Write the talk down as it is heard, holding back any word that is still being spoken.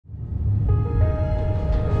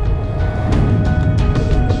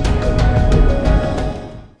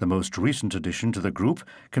The most recent addition to the group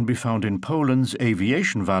can be found in Poland's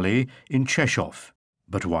aviation valley in Rzeszów.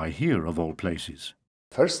 But why here, of all places?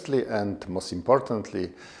 Firstly, and most importantly,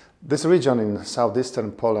 this region in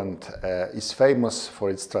southeastern Poland is famous for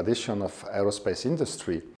its tradition of aerospace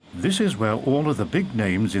industry. This is where all of the big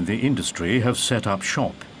names in the industry have set up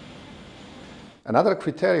shop. Another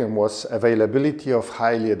criterion was availability of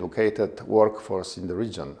highly educated workforce in the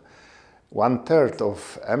region. 1/3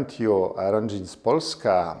 of MTU Aero Engines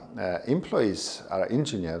Polska employees are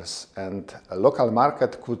engineers, and a local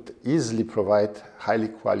market could easily provide highly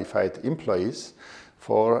qualified employees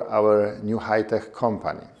for our new high-tech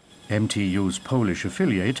company. MTU's Polish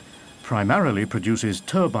affiliate primarily produces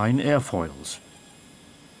turbine airfoils.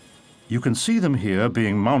 You can see them here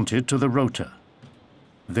being mounted to the rotor.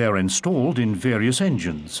 They're installed in various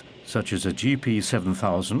engines, such as a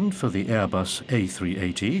GP7000 for the Airbus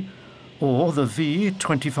A380 or the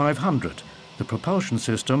V2500, the propulsion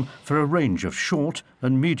system for a range of short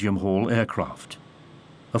and medium-haul aircraft.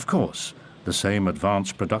 Of course, the same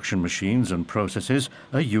advanced production machines and processes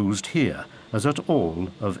are used here as at all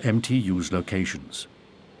of MTU's locations.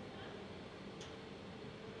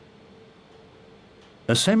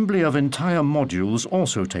 Assembly of entire modules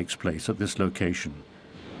also takes place at this location,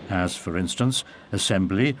 as, for instance,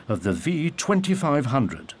 assembly of the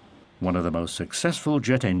V2500, one of the most successful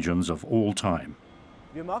jet engines of all time.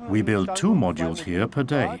 We build 2 modules here per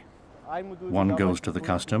day. One goes to the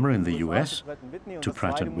customer in the US, to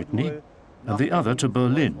Pratt & Whitney, and the other to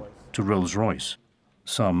Berlin, to Rolls-Royce.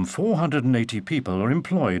 Some 480 people are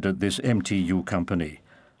employed at this MTU company,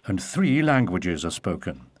 and 3 languages are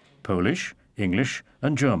spoken: Polish, English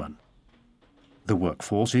and German. The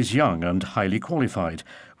workforce is young and highly qualified,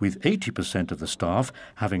 with 80% of the staff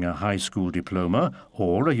having a high school diploma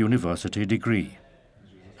or a university degree.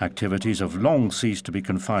 Activities have long ceased to be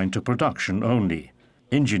confined to production only.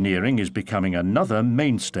 Engineering is becoming another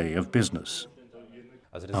mainstay of business.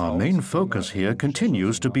 Our main focus here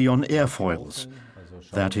continues to be on airfoils.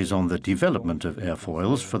 That is, on the development of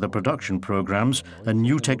airfoils for the production programs and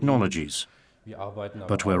new technologies.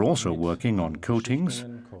 But we're also working on coatings,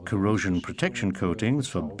 corrosion protection coatings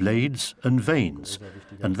for blades and vanes,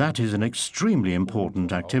 and that is an extremely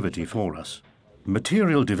important activity for us.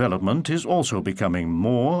 Material development is also becoming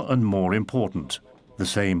more and more important. The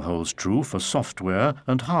same holds true for software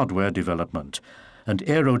and hardware development, and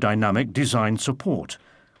aerodynamic design support,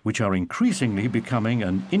 which are increasingly becoming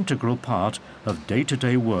an integral part of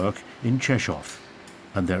day-to-day work in Rzeszów.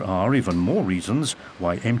 And there are even more reasons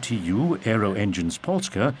why MTU Aero Engines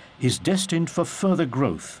Polska is destined for further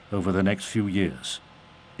growth over the next few years.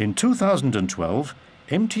 In 2012,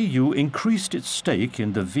 MTU increased its stake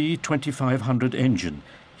in the V2500 engine,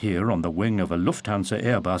 here on the wing of a Lufthansa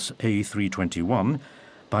Airbus A321,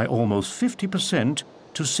 by almost 50%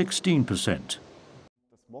 to 16%.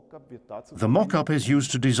 The mock-up is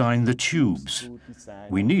used to design the tubes.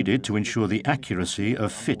 We need it to ensure the accuracy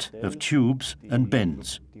of fit of tubes and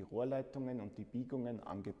bends.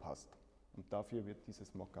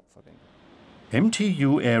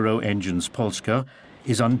 MTU Aero Engines Polska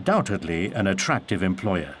is undoubtedly an attractive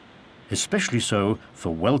employer, especially so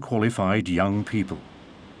for well-qualified young people.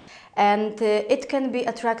 And it can be an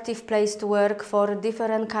attractive place to work for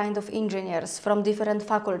different kind of engineers from different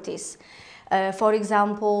faculties. For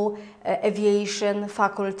example, aviation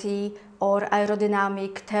faculty or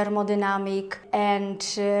aerodynamic, thermodynamic and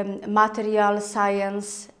material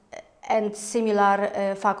science and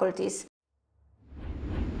similar faculties.